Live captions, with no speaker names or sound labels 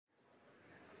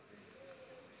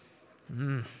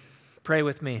Pray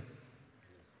with me.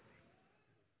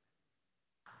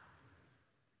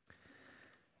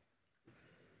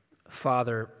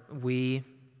 Father, we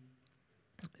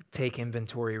take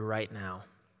inventory right now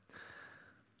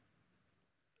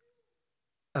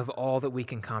of all that we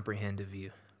can comprehend of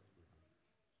you,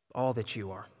 all that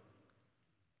you are.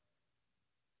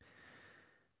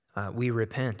 We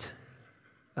repent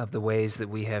of the ways that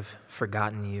we have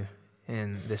forgotten you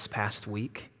in this past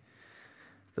week,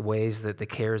 the ways that the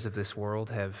cares of this world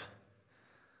have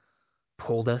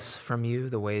pulled us from you,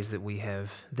 the ways that we have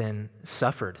then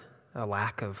suffered a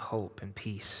lack of hope and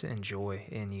peace and joy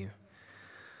in you.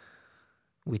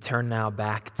 We turn now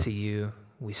back to you.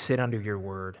 We sit under your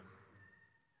word.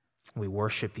 We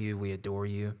worship you. We adore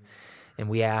you. And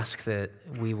we ask that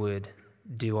we would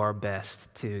do our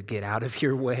best to get out of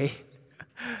your way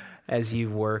as you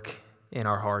work in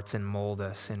our hearts and mold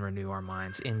us and renew our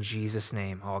minds. In Jesus'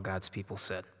 name, all God's people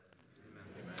said.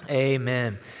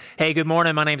 Amen. Hey, good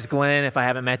morning. My name's Glenn, if I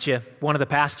haven't met you. One of the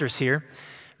pastors here.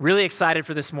 Really excited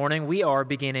for this morning. We are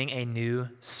beginning a new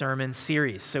sermon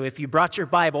series. So if you brought your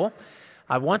Bible,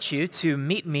 I want you to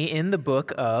meet me in the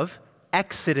book of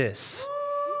Exodus.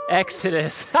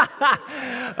 Exodus. We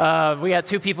got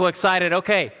two people excited.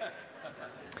 Okay.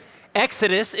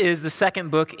 Exodus is the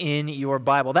second book in your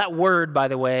Bible. That word, by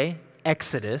the way,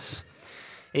 Exodus,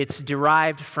 it's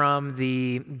derived from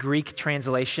the Greek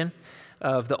translation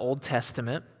of the Old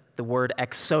Testament, the word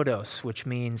exodos, which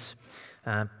means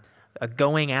a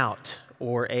going out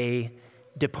or a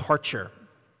departure.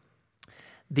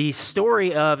 The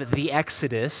story of the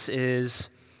Exodus is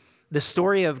the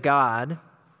story of God,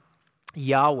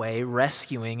 Yahweh,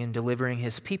 rescuing and delivering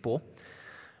his people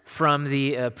from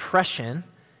the oppression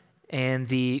and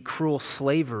the cruel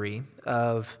slavery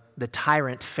of the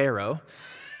tyrant Pharaoh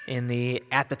in the,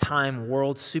 at the time,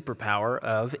 world superpower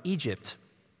of Egypt.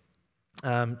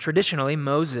 Traditionally,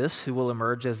 Moses, who will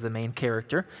emerge as the main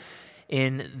character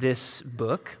in this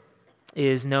book,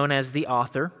 is known as the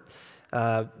author.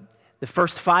 The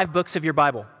first 5 books of your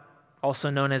Bible, also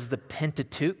known as the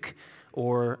Pentateuch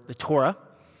or the Torah.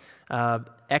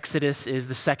 Exodus is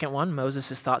the second one.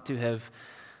 Moses is thought to have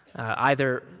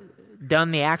either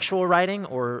done the actual writing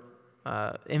or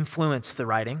influenced the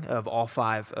writing of all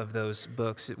 5 of those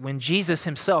books. When Jesus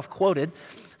himself quoted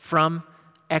from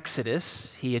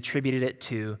Exodus, he attributed it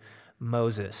to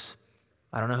Moses.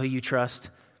 I don't know who you trust.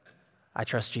 I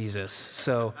trust Jesus.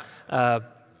 So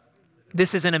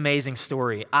this is an amazing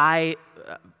story. I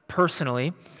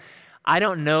personally, I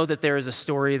don't know that there is a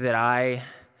story that I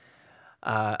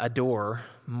adore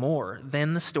more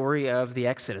than the story of the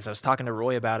Exodus. I was talking to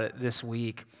Roy about it this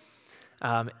week.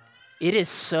 It is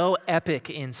so epic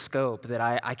in scope that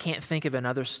I can't think of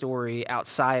another story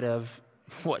outside of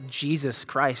what Jesus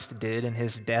Christ did in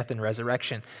his death and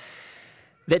resurrection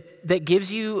that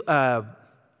gives you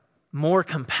more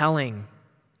compelling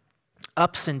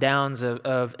ups and downs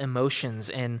of emotions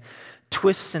and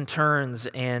twists and turns,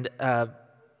 and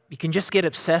you can just get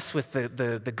obsessed with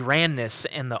the grandness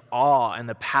and the awe and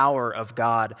the power of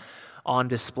God on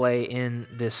display in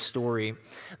this story.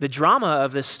 The drama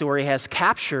of this story has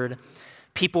captured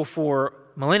people for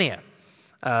millennia.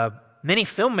 Many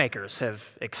filmmakers have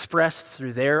expressed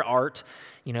through their art,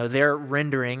 their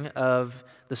rendering of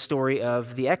the story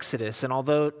of the Exodus. And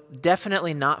although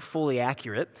definitely not fully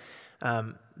accurate,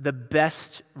 the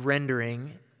best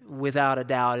rendering, without a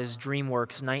doubt, is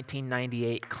DreamWorks'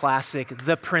 1998 classic,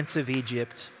 The Prince of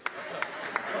Egypt.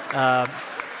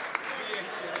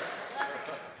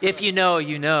 If you know,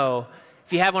 you know.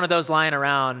 If you have one of those lying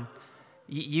around,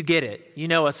 you get it. You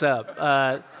know what's up.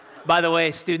 By the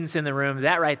way, students in the room,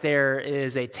 that right there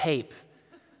is a tape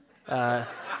for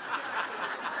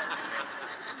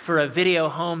a video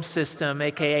home system,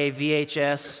 aka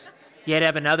VHS. You had to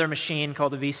have another machine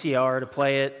called a VCR to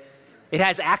play it. It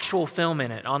has actual film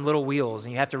in it on little wheels,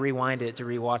 and you have to rewind it to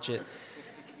rewatch it.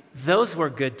 Those were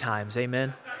good times,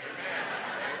 amen?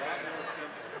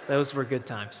 Those were good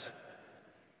times.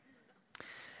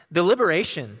 The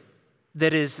liberation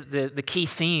that is the key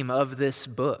theme of this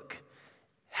book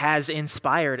has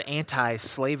inspired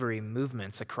anti-slavery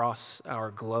movements across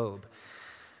our globe.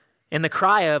 And the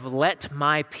cry of, "Let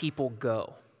my people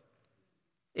go,"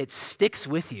 it sticks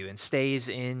with you and stays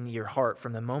in your heart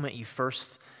from the moment you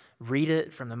first read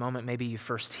it, from the moment maybe you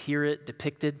first hear it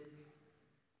depicted.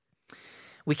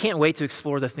 We can't wait to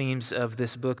explore the themes of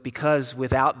this book because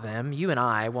without them, you and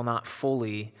I will not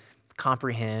fully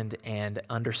comprehend and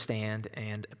understand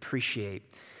and appreciate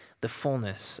the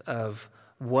fullness of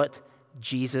what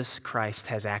Jesus Christ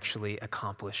has actually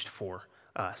accomplished for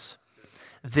us.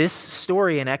 This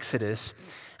story in Exodus,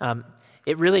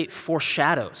 it really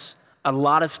foreshadows a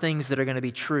lot of things that are going to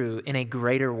be true in a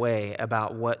greater way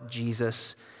about what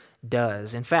Jesus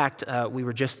does. In fact, we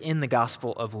were just in the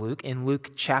Gospel of Luke, in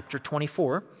Luke chapter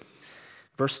 24,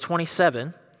 verse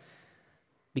 27,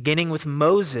 beginning with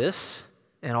Moses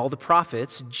and all the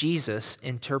prophets, Jesus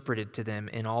interpreted to them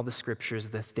in all the scriptures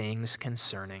the things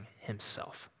concerning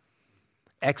himself.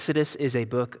 Exodus is a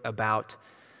book about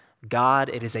God.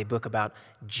 It is a book about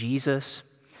Jesus.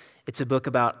 It's a book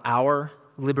about our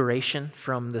liberation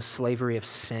from the slavery of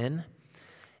sin.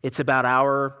 It's about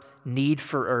our need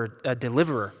for a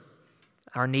deliverer,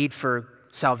 our need for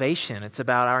salvation. It's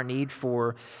about our need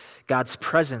for God's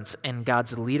presence and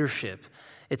God's leadership.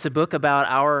 It's a book about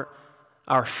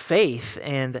our faith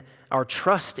and our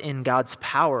trust in God's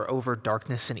power over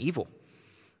darkness and evil.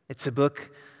 It's a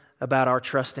book about our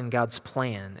trust in God's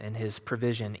plan and his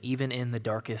provision, even in the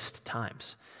darkest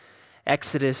times.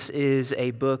 Exodus is a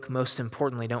book, most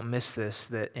importantly, don't miss this,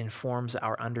 that informs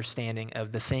our understanding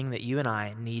of the thing that you and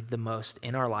I need the most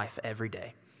in our life every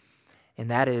day. And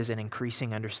that is an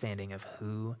increasing understanding of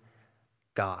who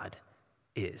God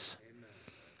is. Amen.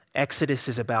 Exodus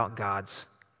is about God's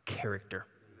character.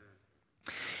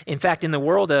 In fact, in the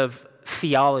world of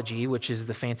theology, which is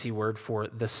the fancy word for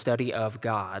the study of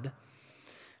God,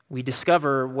 we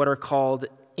discover what are called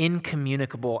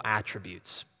incommunicable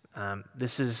attributes.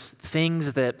 This is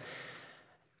things that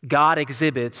God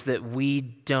exhibits that we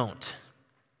don't.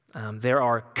 There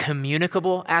are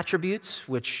communicable attributes,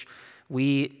 which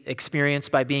we experience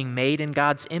by being made in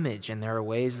God's image, and there are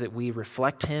ways that we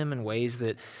reflect him and ways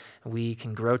that we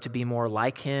can grow to be more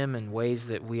like him and ways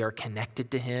that we are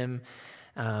connected to him.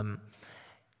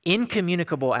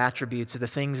 Incommunicable attributes are the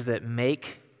things that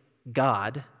make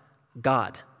God,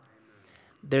 God.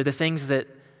 They're the things that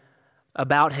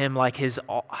about him, like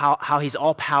how he's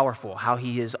all-powerful, how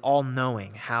he is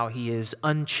all-knowing, how he is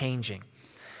unchanging.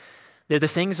 They're the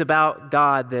things about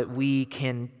God that we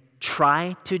can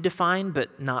try to define,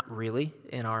 but not really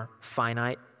in our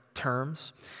finite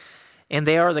terms. And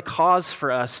they are the cause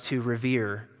for us to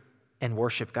revere and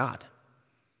worship God.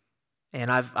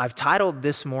 And I've titled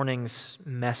this morning's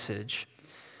message,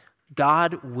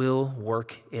 God Will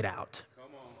Work It Out.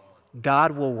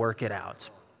 God will work it out.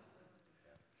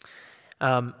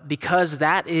 Because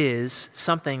that is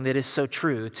something that is so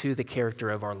true to the character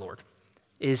of our Lord,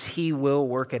 is he will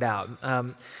work it out.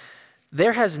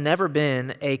 There has never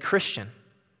been a Christian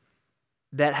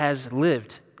that has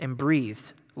lived and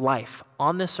breathed life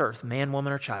on this earth, man,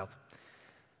 woman, or child,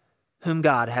 whom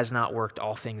God has not worked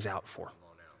all things out for.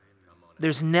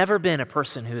 There's never been a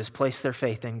person who has placed their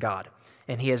faith in God,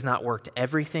 and he has not worked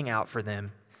everything out for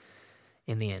them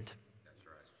in the end.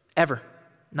 Ever.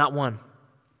 Not one.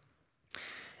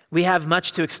 We have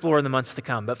much to explore in the months to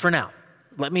come, but for now,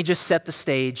 let me just set the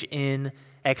stage in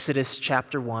Exodus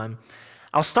chapter 1.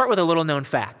 I'll start with a little-known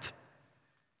fact.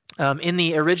 In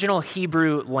the original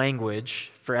Hebrew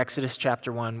language for Exodus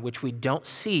chapter 1, which we don't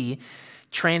see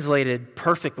translated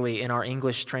perfectly in our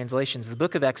English translations, the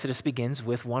book of Exodus begins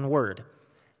with one word,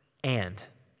 and.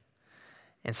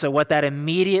 And so what that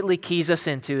immediately keys us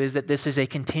into is that this is a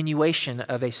continuation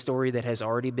of a story that has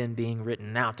already been being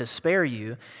written. Now, to spare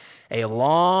you a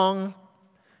long,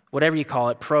 whatever you call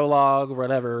it, prologue,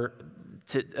 whatever,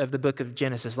 of the book of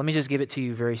Genesis, let me just give it to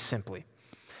you very simply.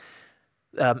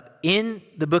 In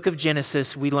the book of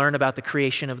Genesis, we learn about the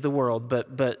creation of the world,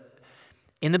 but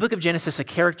in the book of Genesis, a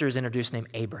character is introduced named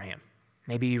Abraham.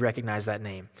 Maybe you recognize that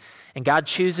name. And God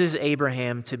chooses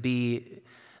Abraham to be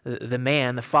the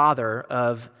man, the father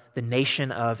of the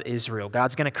nation of Israel.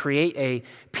 God's going to create a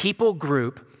people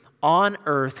group on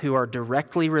earth who are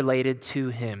directly related to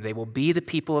him. They will be the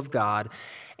people of God,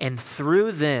 and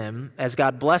through them, as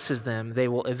God blesses them, they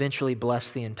will eventually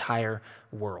bless the entire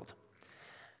world.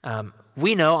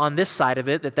 We know on this side of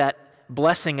it that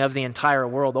blessing of the entire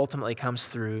world ultimately comes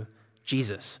through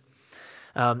Jesus.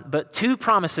 But two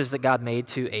promises that God made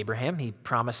to Abraham. He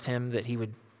promised him that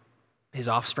his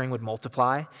offspring would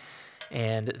multiply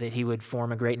and that he would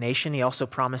form a great nation. He also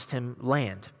promised him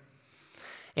land.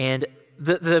 And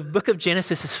the book of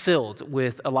Genesis is filled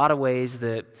with a lot of ways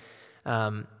that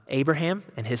Abraham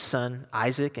and his son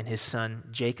Isaac and his son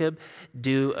Jacob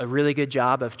do a really good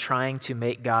job of trying to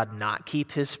make God not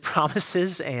keep his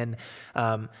promises. And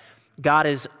God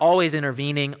is always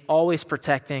intervening, always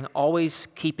protecting, always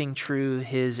keeping true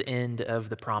his end of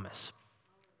the promise.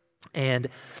 And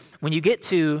when you get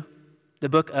to the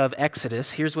book of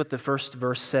Exodus, here's what the first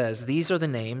verse says. These are the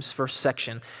names, first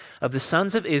section, of the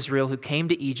sons of Israel who came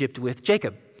to Egypt with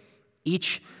Jacob,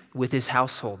 each with his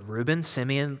household: Reuben,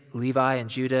 Simeon, Levi, and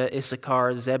Judah,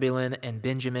 Issachar, Zebulun, and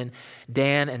Benjamin,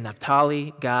 Dan and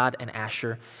Naphtali, Gad and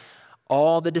Asher.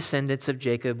 All the descendants of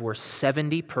Jacob were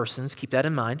 70 persons. Keep that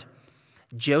in mind.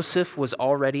 Joseph was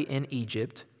already in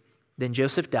Egypt. Then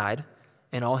Joseph died,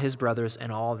 and all his brothers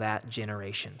and all that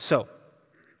generation. So,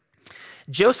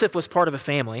 Joseph was part of a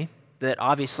family that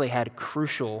obviously had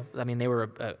they were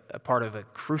a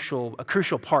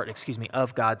crucial part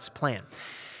of God's plan.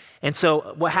 And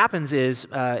so what happens is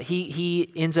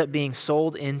he ends up being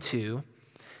sold into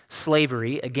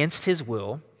slavery against his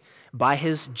will by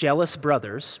his jealous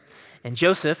brothers. And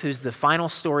Joseph, who's the final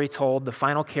story told, the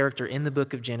final character in the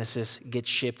book of Genesis, gets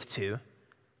shipped to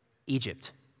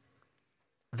Egypt.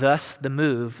 Thus, the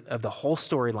move of the whole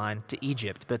storyline to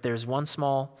Egypt. But there's one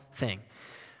small thing.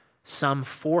 Some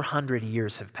 400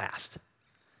 years have passed.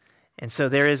 And so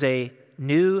there is a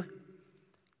new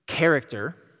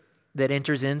character that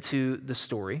enters into the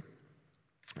story.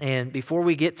 And before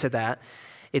we get to that,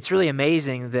 it's really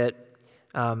amazing that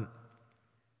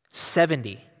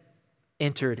 70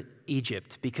 entered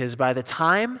Egypt, because by the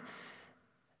time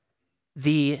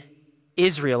the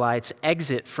Israelites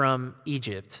exit from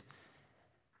Egypt,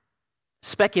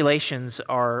 speculations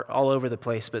are all over the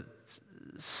place, but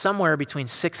somewhere between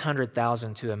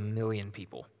 600,000 to 1 million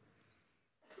people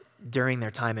during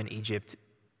their time in Egypt,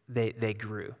 they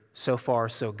grew. So far,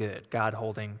 so good, God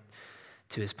holding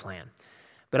to his plan.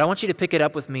 But I want you to pick it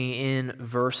up with me in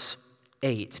verse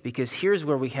 8, because here's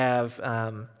where we have,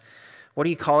 what do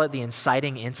you call it, the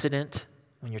inciting incident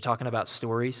when you're talking about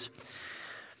stories.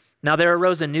 Now there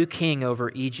arose a new king over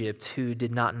Egypt who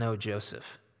did not know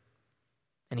Joseph.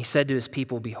 And he said to his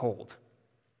people, "Behold,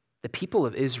 the people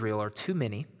of Israel are too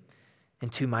many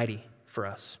and too mighty for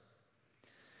us.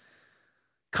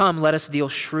 Come, let us deal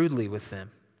shrewdly with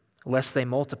them, lest they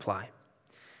multiply.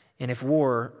 And if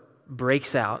war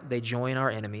breaks out, they join our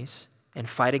enemies and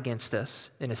fight against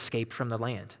us and escape from the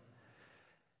land.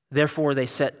 Therefore they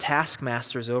set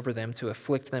taskmasters over them to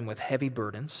afflict them with heavy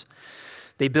burdens.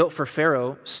 They built for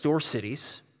Pharaoh store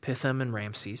cities, Pithom and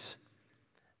Ramses.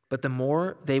 But the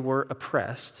more they were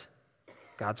oppressed,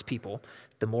 God's people,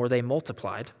 the more they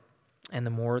multiplied, and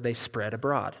the more they spread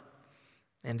abroad.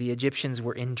 And the Egyptians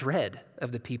were in dread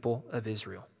of the people of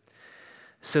Israel.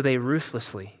 So they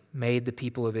ruthlessly made the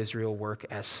people of Israel work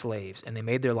as slaves, and they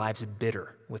made their lives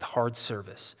bitter with hard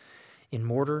service, in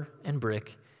mortar and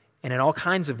brick, and in all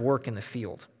kinds of work in the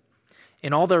field.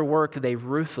 In all their work, they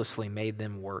ruthlessly made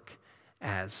them work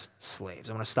as slaves."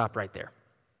 I want to stop right there.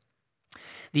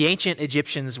 The ancient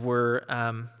Egyptians were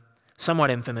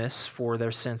somewhat infamous for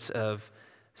their sense of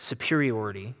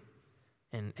superiority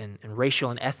and racial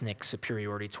and ethnic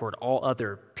superiority toward all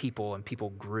other people and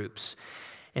people groups.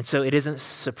 And so it isn't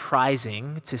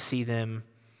surprising to see them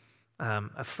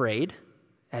afraid,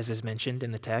 as is mentioned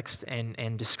in the text,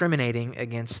 and discriminating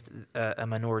against a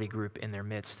minority group in their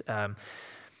midst.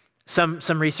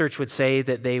 Some research would say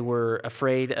that they were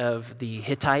afraid of the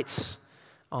Hittites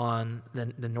on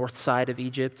the north side of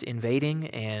Egypt invading,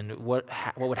 and what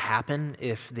would happen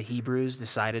if the Hebrews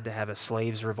decided to have a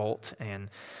slaves revolt and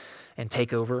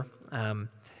take over.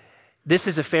 This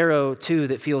is a Pharaoh, too,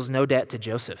 that feels no debt to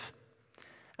Joseph.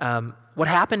 What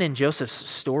happened in Joseph's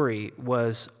story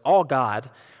was all God,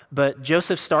 but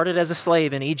Joseph started as a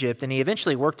slave in Egypt, and he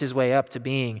eventually worked his way up to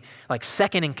being like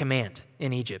second in command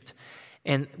in Egypt.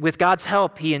 And with God's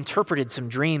help, he interpreted some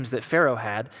dreams that Pharaoh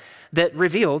had that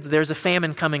revealed there's a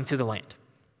famine coming to the land.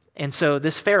 And so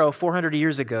this Pharaoh, 400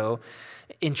 years ago,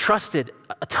 entrusted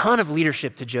a ton of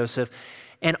leadership to Joseph,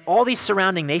 and all these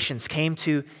surrounding nations came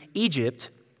to Egypt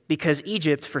because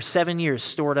Egypt, for 7 years,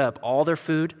 stored up all their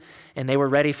food, and they were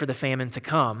ready for the famine to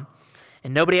come.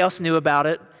 And nobody else knew about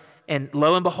it, and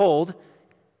lo and behold,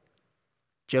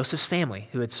 Joseph's family,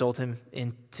 who had sold him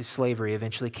into slavery,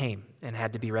 eventually came and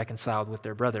had to be reconciled with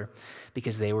their brother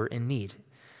because they were in need.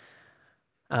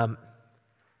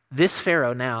 This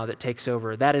Pharaoh now that takes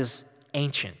over, that is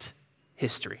ancient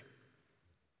history.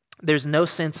 There's no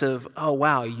sense of, oh,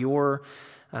 wow, your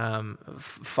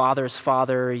father's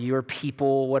father, your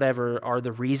people, whatever, are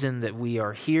the reason that we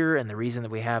are here and the reason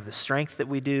that we have the strength that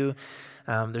we do.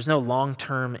 There's no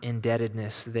long-term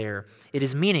indebtedness there. It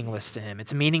is meaningless to him.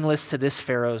 It's meaningless to this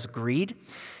Pharaoh's greed.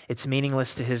 It's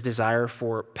meaningless to his desire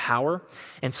for power.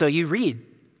 And so you read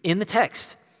in the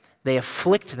text, they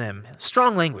afflict them,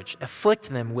 strong language, afflict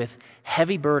them with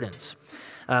heavy burdens.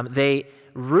 They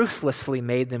ruthlessly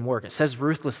made them work. It says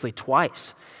ruthlessly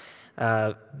twice.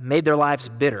 Made their lives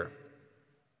bitter.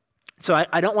 So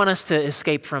I don't want us to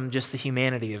escape from just the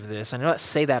humanity of this. I know I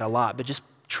say that a lot, but just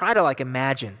try to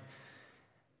imagine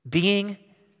being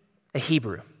a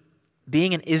Hebrew,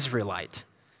 being an Israelite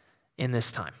in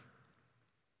this time.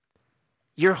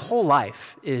 Your whole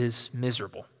life is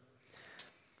miserable.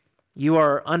 You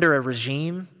are under a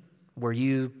regime where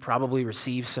you probably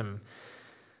receive some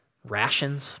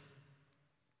rations.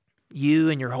 You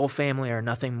and your whole family are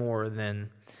nothing more than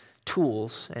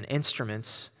tools and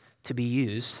instruments to be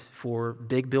used for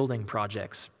big building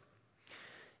projects.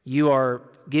 You are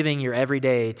giving your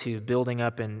everyday to building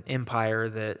up an empire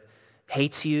that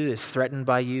hates you, is threatened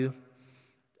by you,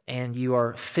 and you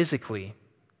are physically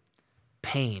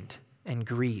pained and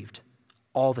grieved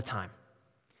all the time.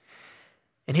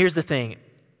 And here's the thing,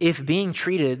 if being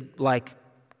treated like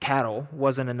cattle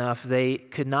wasn't enough, they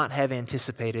could not have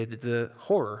anticipated the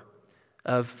horror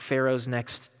of Pharaoh's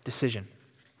next decision.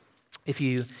 If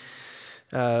you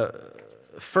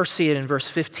first see it in verse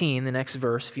 15, the next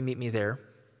verse, if you meet me there.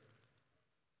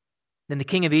 Then the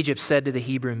king of Egypt said to the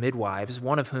Hebrew midwives,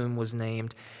 one of whom was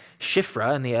named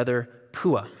Shiphrah and the other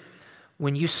Puah,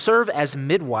 when you serve as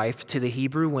midwife to the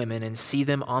Hebrew women and see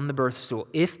them on the birth stool,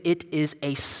 if it is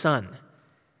a son,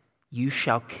 you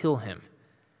shall kill him.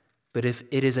 But if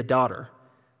it is a daughter,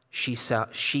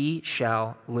 she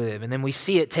shall live. And then we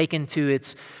see it taken to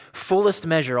its fullest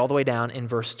measure all the way down in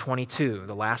verse 22,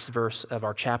 the last verse of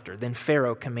our chapter. Then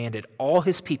Pharaoh commanded all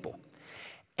his people,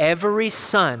 every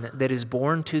son that is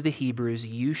born to the Hebrews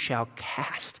you shall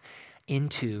cast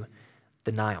into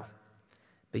the Nile,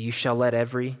 but you shall let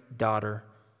every daughter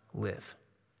live.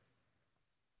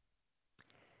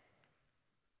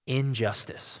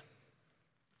 Injustice.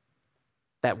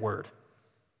 That word.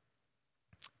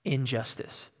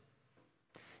 Injustice.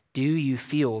 Do you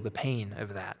feel the pain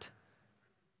of that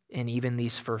in even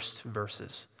these first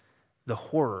verses? The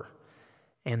horror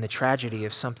and the tragedy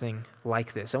of something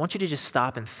like this. I want you to just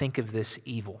stop and think of this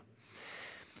evil.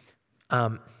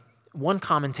 One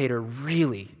commentator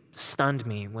really stunned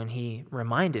me when he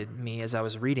reminded me as I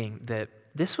was reading that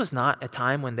this was not a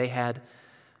time when they had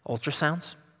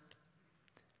ultrasounds.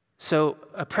 So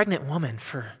a pregnant woman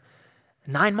for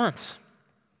 9 months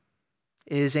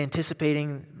is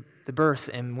anticipating the birth,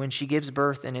 and when she gives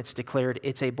birth and it's declared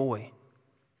it's a boy,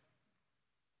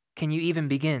 can you even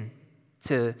begin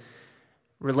to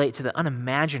relate to the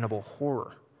unimaginable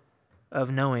horror of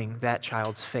knowing that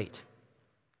child's fate?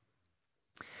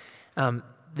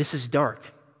 This is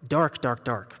dark, dark, dark,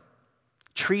 dark.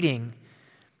 Treating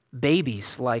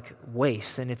babies like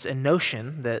waste, and it's a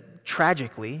notion that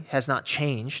tragically has not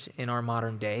changed in our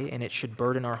modern day, and it should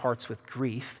burden our hearts with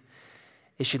grief.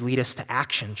 It should lead us to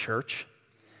action, church.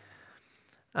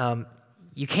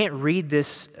 You can't read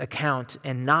this account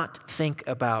and not think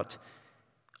about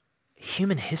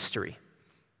human history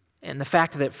and the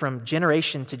fact that from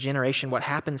generation to generation, what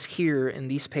happens here in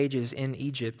these pages in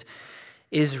Egypt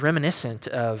is reminiscent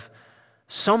of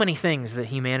so many things that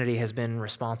humanity has been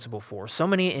responsible for, so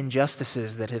many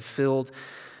injustices that have filled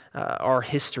our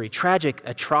history, tragic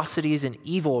atrocities and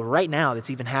evil right now that's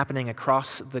even happening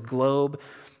across the globe,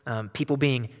 people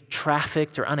being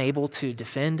trafficked or unable to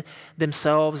defend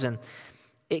themselves. And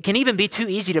it can even be too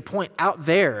easy to point out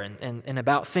there and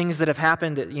about things that have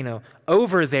happened,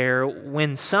 over there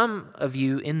when some of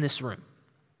you in this room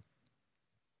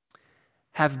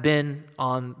have been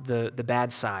on the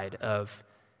bad side of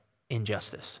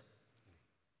injustice.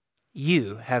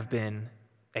 You have been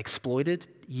exploited.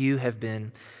 You have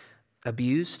been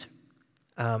abused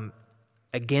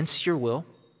against your will,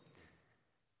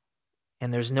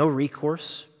 and there's no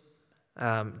recourse.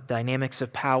 Dynamics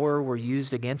of power were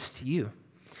used against you.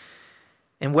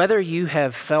 And whether you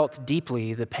have felt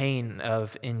deeply the pain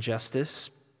of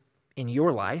injustice in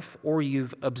your life or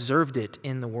you've observed it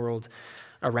in the world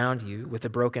around you with a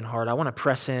broken heart, I want to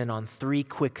press in on 3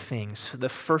 quick things. The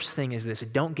first thing is this: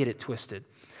 don't get it twisted.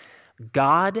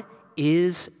 God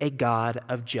is a God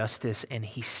of justice, and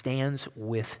he stands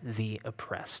with the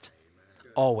oppressed.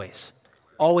 Always.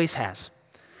 Always has.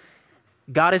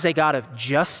 God is a God of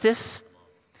justice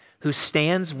who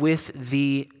stands with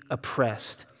the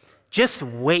oppressed. Just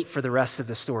wait for the rest of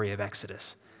the story of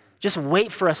Exodus. Just wait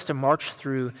for us to march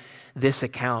through this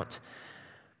account.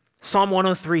 Psalm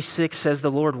 103:6 says,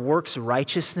 the Lord works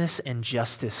righteousness and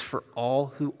justice for all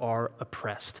who are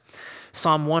oppressed.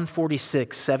 Psalm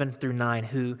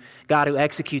 146:7-9, God who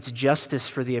executes justice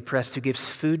for the oppressed, who gives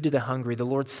food to the hungry. The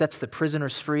Lord sets the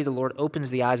prisoners free. The Lord opens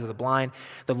the eyes of the blind.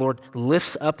 The Lord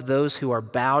lifts up those who are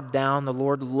bowed down. The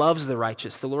Lord loves the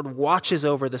righteous. The Lord watches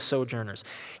over the sojourners.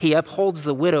 He upholds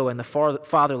the widow and the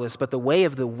fatherless, but the way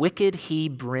of the wicked he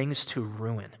brings to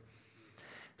ruin.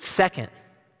 Second,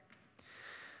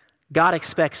 God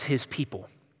expects his people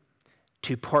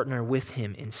to partner with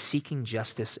him in seeking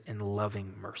justice and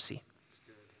loving mercy.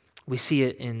 We see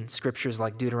it in scriptures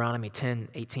like Deuteronomy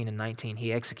 10:18 and 19.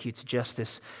 He executes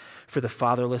justice for the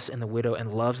fatherless and the widow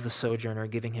and loves the sojourner,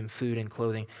 giving him food and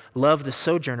clothing. Love the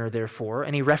sojourner, therefore,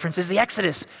 and he references the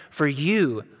Exodus, for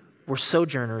you were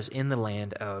sojourners in the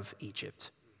land of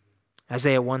Egypt.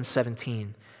 Isaiah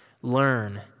 1:17,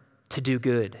 learn to do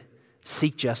good,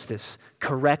 seek justice,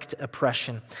 correct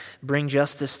oppression, bring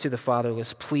justice to the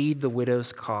fatherless, plead the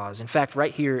widow's cause. In fact,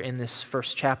 right here in this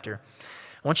first chapter,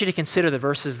 I want you to consider the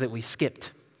verses that we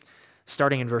skipped,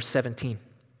 starting in verse 17.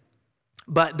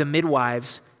 But the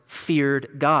midwives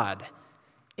feared God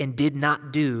and did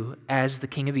not do as the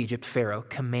king of Egypt, Pharaoh,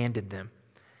 commanded them,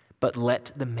 but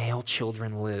let the male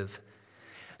children live.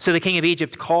 So the king of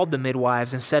Egypt called the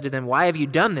midwives and said to them, why have you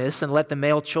done this and let the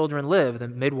male children live? The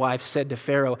midwife said to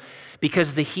Pharaoh,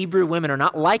 because the Hebrew women are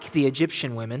not like the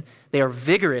Egyptian women. They are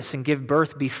vigorous and give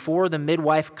birth before the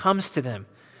midwife comes to them.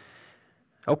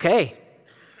 Okay,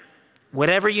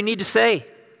 whatever you need to say.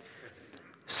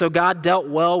 So God dealt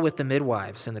well with the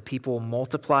midwives, and the people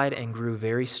multiplied and grew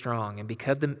very strong. And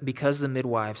because the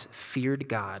midwives feared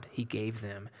God, he gave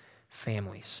them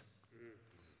families.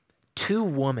 Two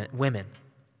women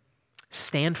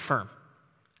stand firm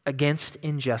against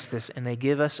injustice, and they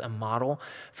give us a model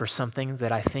for something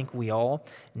that I think we all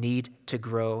need to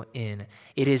grow in.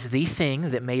 It is the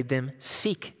thing that made them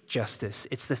seek justice.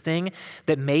 It's the thing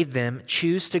that made them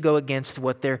choose to go against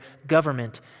what their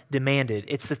government demanded.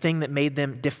 It's the thing that made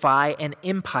them defy an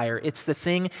empire. It's the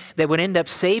thing that would end up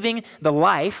saving the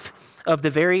life of the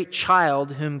very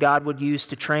child whom God would use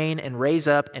to train and raise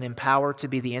up and empower to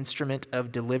be the instrument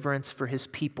of deliverance for his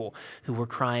people who were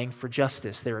crying for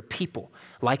justice. There are people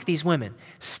like these women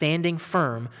standing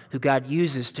firm who God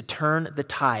uses to turn the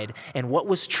tide. And what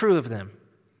was true of them?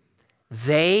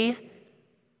 They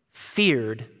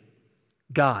feared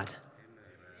God.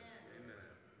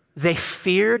 They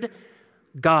feared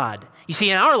God. You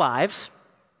see, in our lives,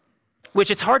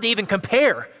 which it's hard to even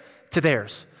compare to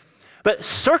theirs, but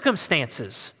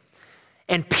circumstances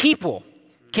and people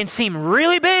can seem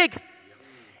really big,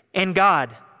 and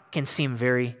God can seem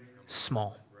very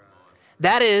small.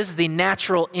 That is the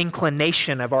natural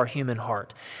inclination of our human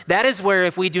heart. That is where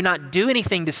if we do not do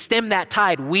anything to stem that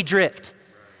tide, we drift.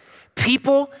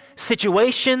 People,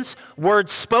 situations,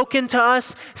 words spoken to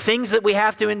us, things that we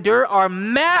have to endure are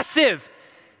massive.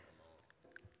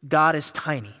 God is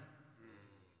tiny.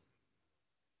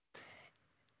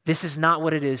 This is not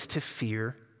what it is to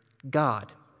fear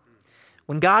God.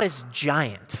 When God is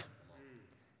giant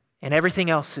and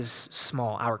everything else is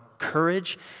small, our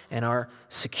courage and our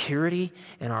security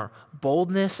and our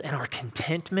boldness and our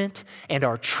contentment and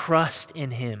our trust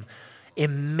in him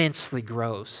immensely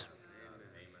grows.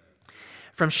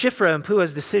 From Shiphrah and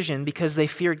Puah's decision, because they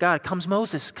feared God, comes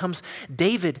Moses, comes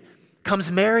David,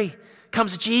 comes Mary,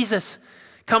 comes Jesus,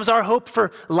 comes our hope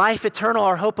for life eternal,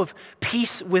 our hope of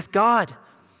peace with God.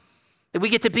 That we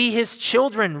get to be his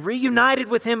children, reunited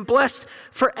with him, blessed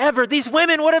forever. These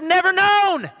women would have never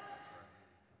known.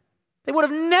 They would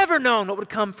have never known what would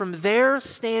come from their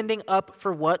standing up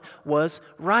for what was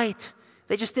right.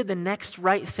 They just did the next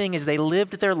right thing as they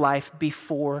lived their life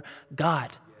before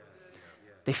God.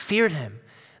 They feared him.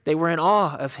 They were in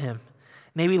awe of him.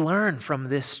 May we learn from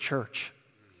this church.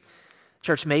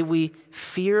 Church, may we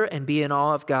fear and be in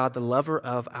awe of God, the lover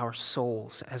of our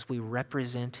souls, as we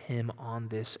represent him on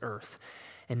this earth.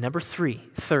 And number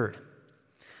third,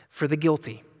 for the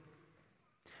guilty,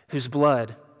 whose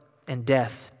blood and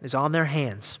death is on their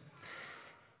hands,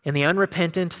 and the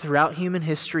unrepentant throughout human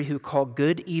history who call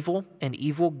good evil and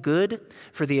evil good,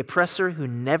 for the oppressor who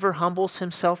never humbles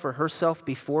himself or herself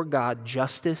before God,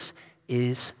 justice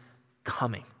is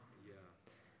coming.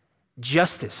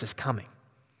 Justice is coming.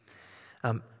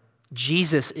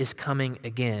 Jesus is coming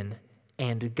again,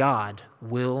 and God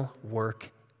will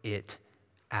work it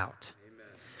out. Amen.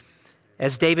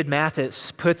 As David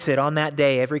Mathis puts it, on that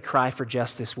day, every cry for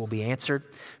justice will be answered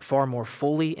far more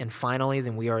fully and finally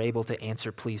than we are able to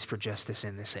answer pleas for justice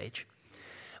in this age.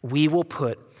 We will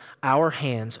put our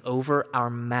hands over our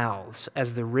mouths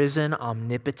as the risen,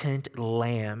 omnipotent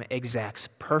Lamb exacts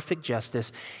perfect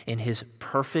justice in his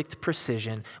perfect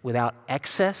precision without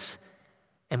excess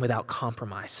and without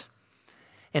compromise.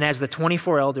 And as the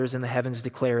 24 elders in the heavens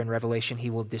declare in Revelation, he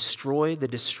will destroy the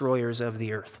destroyers of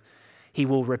the earth. He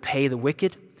will repay the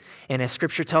wicked, and as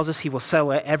Scripture tells us, he will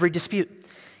settle every dispute.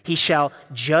 He shall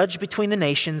judge between the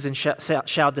nations and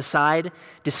shall decide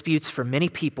disputes for many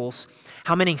peoples.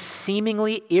 How many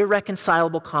seemingly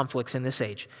irreconcilable conflicts in this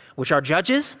age, which our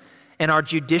judges and our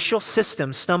judicial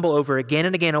system stumble over again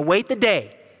and again, await the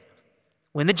day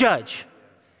when the judge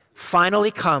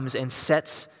finally comes and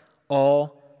sets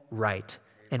all right,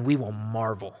 and we will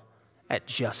marvel at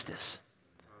justice.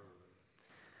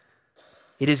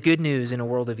 It is good news in a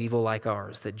world of evil like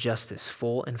ours that justice,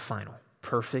 full and final,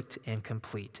 perfect and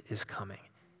complete, is coming.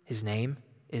 His name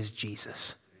is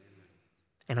Jesus.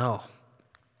 And oh,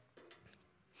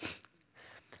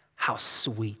 how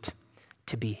sweet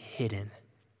to be hidden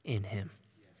in him.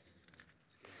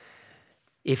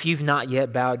 If you've not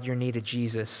yet bowed your knee to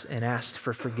Jesus and asked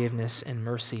for forgiveness and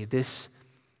mercy, this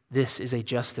is a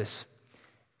justice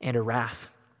and a wrath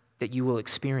that you will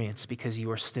experience because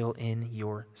you are still in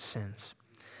your sins.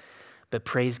 But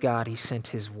praise God, he sent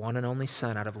his one and only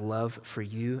Son out of love for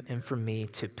you and for me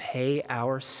to pay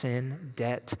our sin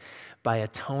debt by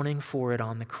atoning for it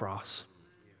on the cross.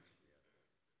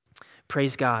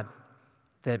 Praise God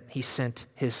that he sent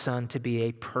his Son to be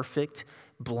a perfect,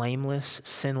 blameless,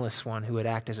 sinless one who would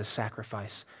act as a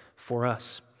sacrifice for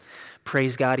us.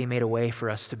 Praise God, he made a way for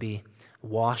us to be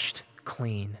washed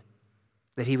clean,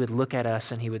 that he would look at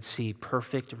us and he would see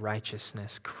perfect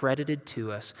righteousness credited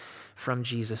to us from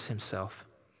Jesus himself,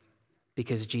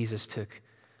 because Jesus took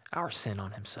our sin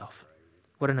on himself.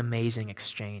 What an amazing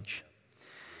exchange.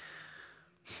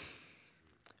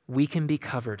 We can be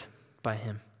covered by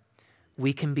him.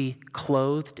 We can be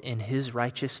clothed in his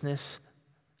righteousness.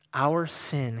 Our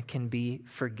sin can be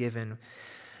forgiven.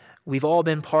 We've all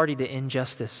been party to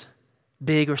injustice,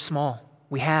 big or small.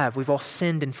 We've all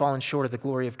sinned and fallen short of the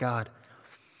glory of God.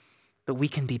 But we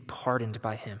can be pardoned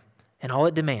by him. And all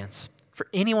it demands, for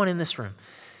anyone in this room,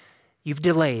 you've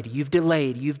delayed.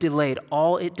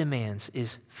 All it demands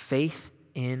is faith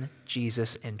in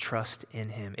Jesus and trust in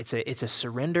him. It's a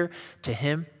surrender to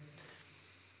him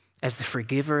as the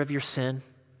forgiver of your sin.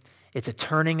 It's a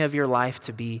turning of your life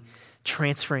to be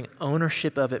transferring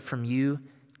ownership of it from you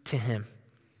to him.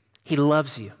 He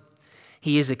loves you.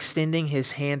 He is extending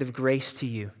his hand of grace to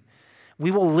you. We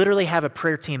will literally have a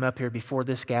prayer team up here before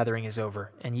this gathering is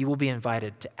over, and you will be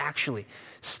invited to actually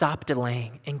stop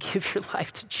delaying and give your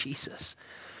life to Jesus.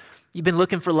 You've been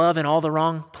looking for love in all the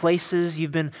wrong places.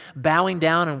 You've been bowing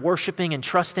down and worshiping and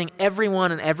trusting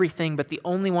everyone and everything, but the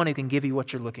only one who can give you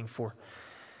what you're looking for.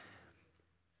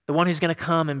 The one who's going to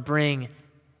come and bring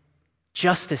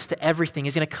justice to everything.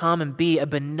 He's going to come and be a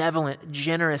benevolent,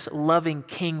 generous, loving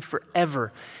king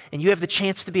forever. And you have the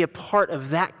chance to be a part of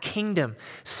that kingdom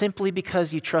simply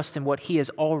because you trust in what he has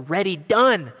already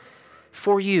done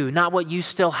for you, not what you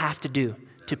still have to do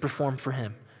to perform for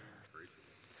him.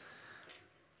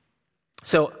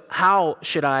 So how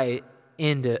should I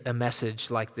end a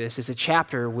message like this? It's a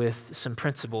chapter with some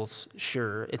principles,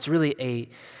 sure. It's really a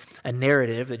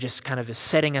narrative that just kind of is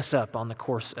setting us up on the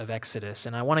course of Exodus.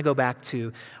 And I want to go back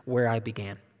to where I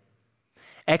began.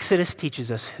 Exodus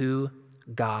teaches us who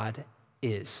God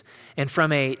is. And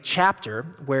from a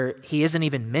chapter where he isn't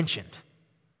even mentioned,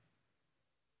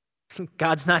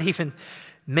 God's not even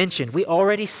mentioned, we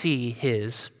already see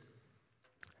his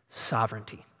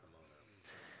sovereignty.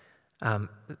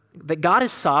 That God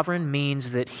is sovereign means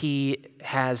that he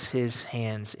has his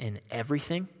hands in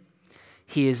everything.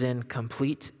 He is in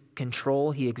complete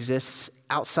control. He exists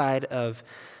outside of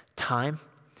time.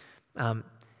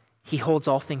 He holds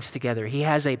all things together. He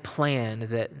has a plan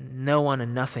that no one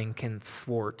and nothing can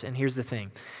thwart. And here's the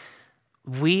thing.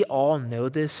 We all know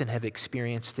this and have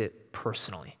experienced it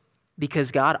personally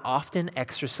because God often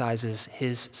exercises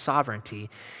his sovereignty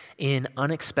in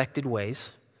unexpected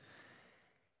ways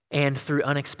and through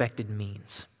unexpected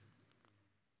means.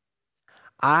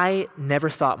 I never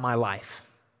thought my life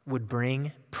would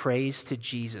bring praise to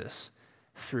Jesus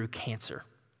through cancer.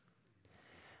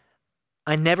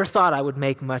 I never thought I would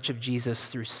make much of Jesus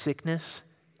through sickness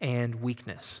and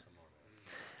weakness.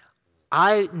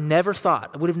 I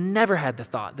would have never had the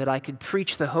thought that I could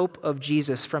preach the hope of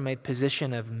Jesus from a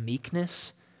position of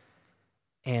meekness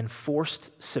and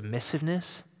forced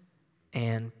submissiveness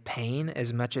and pain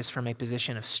as much as from a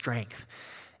position of strength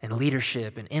and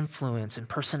leadership and influence and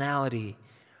personality.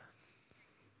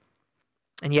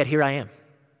 And yet here I am,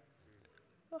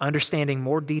 understanding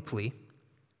more deeply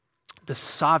the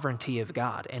sovereignty of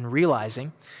God and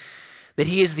realizing that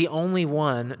he is the only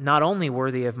one not only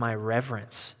worthy of my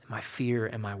reverence, my fear,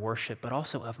 and my worship, but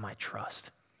also of my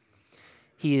trust.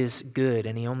 He is good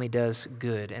and he only does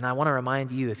good. And I want to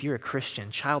remind you, if you're a Christian,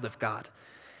 child of God,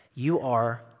 you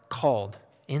are called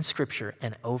in Scripture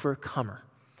an overcomer.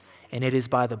 And it is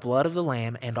by the blood of the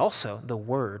Lamb and also the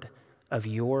word of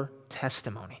your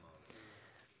testimony.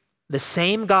 The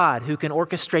same God who can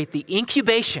orchestrate the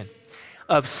incubation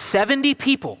of 70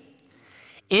 people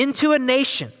into a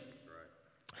nation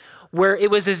where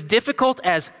it was as difficult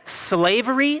as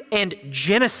slavery and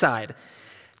genocide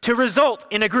to result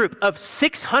in a group of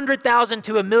 600,000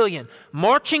 to 1 million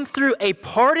marching through a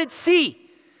parted sea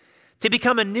to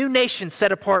become a new nation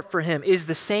set apart for him, is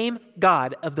the same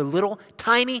God of the little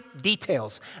tiny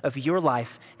details of your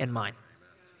life and mine.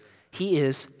 He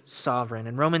is sovereign.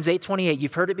 In Romans 8:28,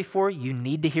 you've heard it before, you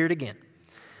need to hear it again.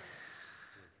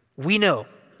 We know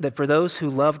that for those who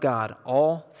love God,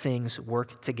 all things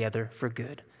work together for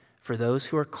good, for those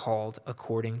who are called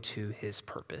according to his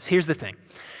purpose. Here's the thing.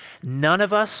 None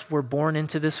of us were born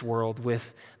into this world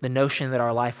with the notion that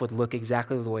our life would look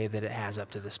exactly the way that it has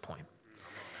up to this point.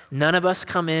 None of us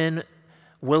come in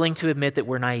willing to admit that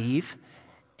we're naive,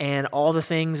 and all the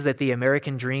things that the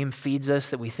American dream feeds us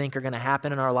that we think are going to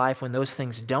happen in our life, when those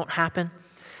things don't happen,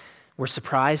 we're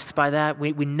surprised by that.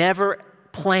 We never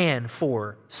plan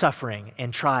for suffering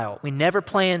and trial. We never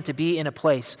plan to be in a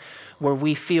place where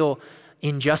we feel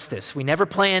injustice. We never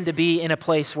plan to be in a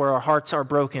place where our hearts are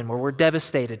broken, where we're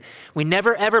devastated. We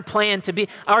never ever plan to be.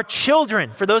 Our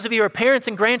children, for those of you who are parents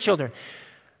and grandchildren,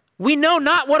 we know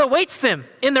not what awaits them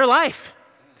in their life.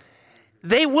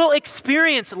 They will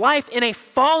experience life in a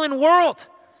fallen world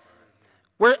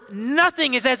where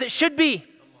nothing is as it should be.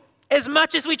 As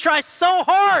much as we try so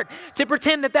hard to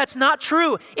pretend that that's not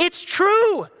true, it's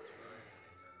true.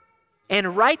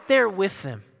 And right there with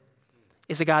them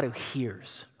is a God who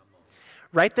hears.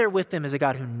 Right there with them is a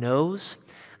God who knows,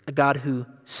 a God who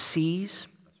sees.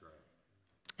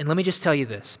 And let me just tell you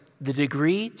this, the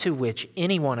degree to which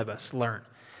any one of us learn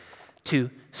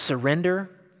to surrender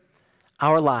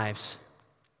our lives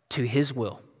to his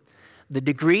will, the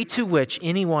degree to which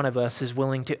any one of us is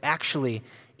willing to actually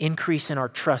increase in our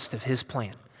trust of his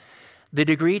plan, the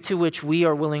degree to which we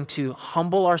are willing to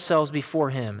humble ourselves before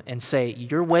him and say,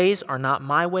 your ways are not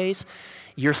my ways,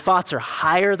 your thoughts are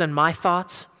higher than my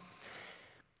thoughts,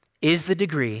 is the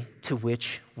degree to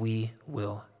which we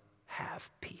will have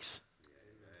peace.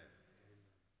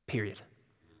 Period.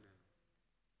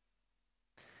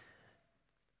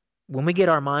 When we get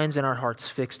our minds and our hearts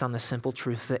fixed on the simple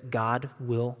truth that God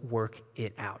will work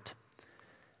it out,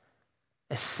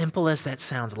 as simple as that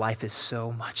sounds, life is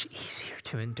so much easier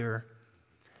to endure.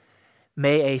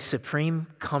 May a supreme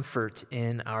comfort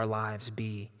in our lives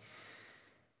be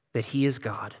that he is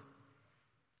God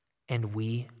and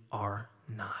we are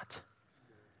not.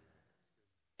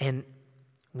 And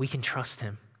we can trust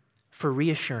him for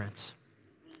reassurance.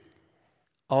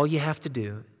 All you have to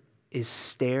do is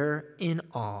stare in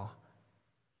awe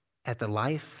at the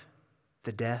life,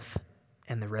 the death,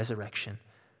 and the resurrection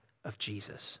of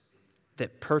Jesus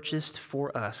that purchased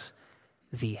for us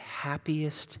the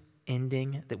happiest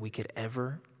ending that we could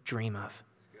ever dream of,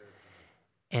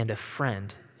 and a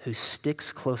friend who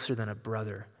sticks closer than a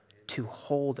brother to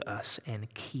hold us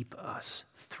and keep us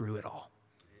through it all.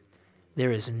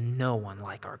 There is no one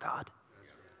like our God.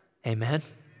 Amen?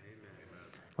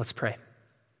 Let's pray.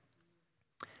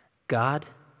 God,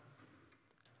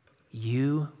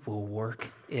 you will work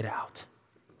it out.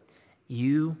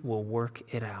 You will work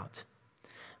it out.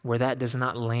 Where that does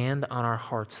not land on our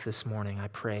hearts this morning, I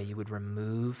pray you would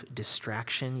remove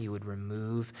distraction, you would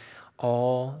remove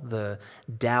all the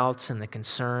doubts and the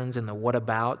concerns and the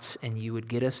whatabouts, and you would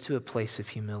get us to a place of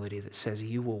humility that says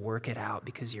you will work it out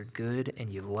because you're good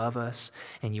and you love us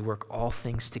and you work all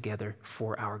things together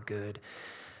for our good.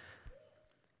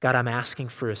 God, I'm asking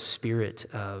for a spirit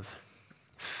of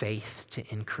faith to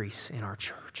increase in our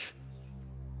church,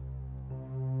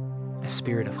 a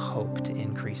spirit of hope to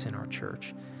increase in our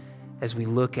church as we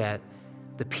look at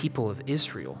the people of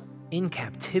Israel in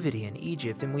captivity in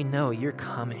Egypt, and we know you're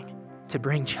coming to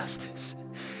bring justice.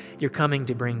 You're coming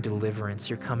to bring deliverance.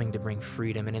 You're coming to bring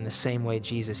freedom. And in the same way,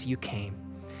 Jesus, you came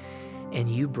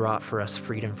and you brought for us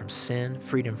freedom from sin,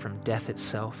 freedom from death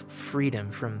itself,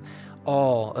 freedom from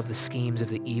all of the schemes of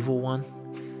the evil one.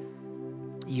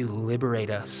 You liberate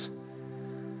us.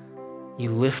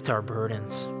 You lift our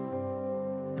burdens.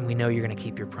 And we know you're going to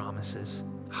keep your promises.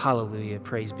 Hallelujah.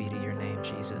 Praise be to your name,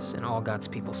 Jesus. And all God's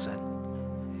people said.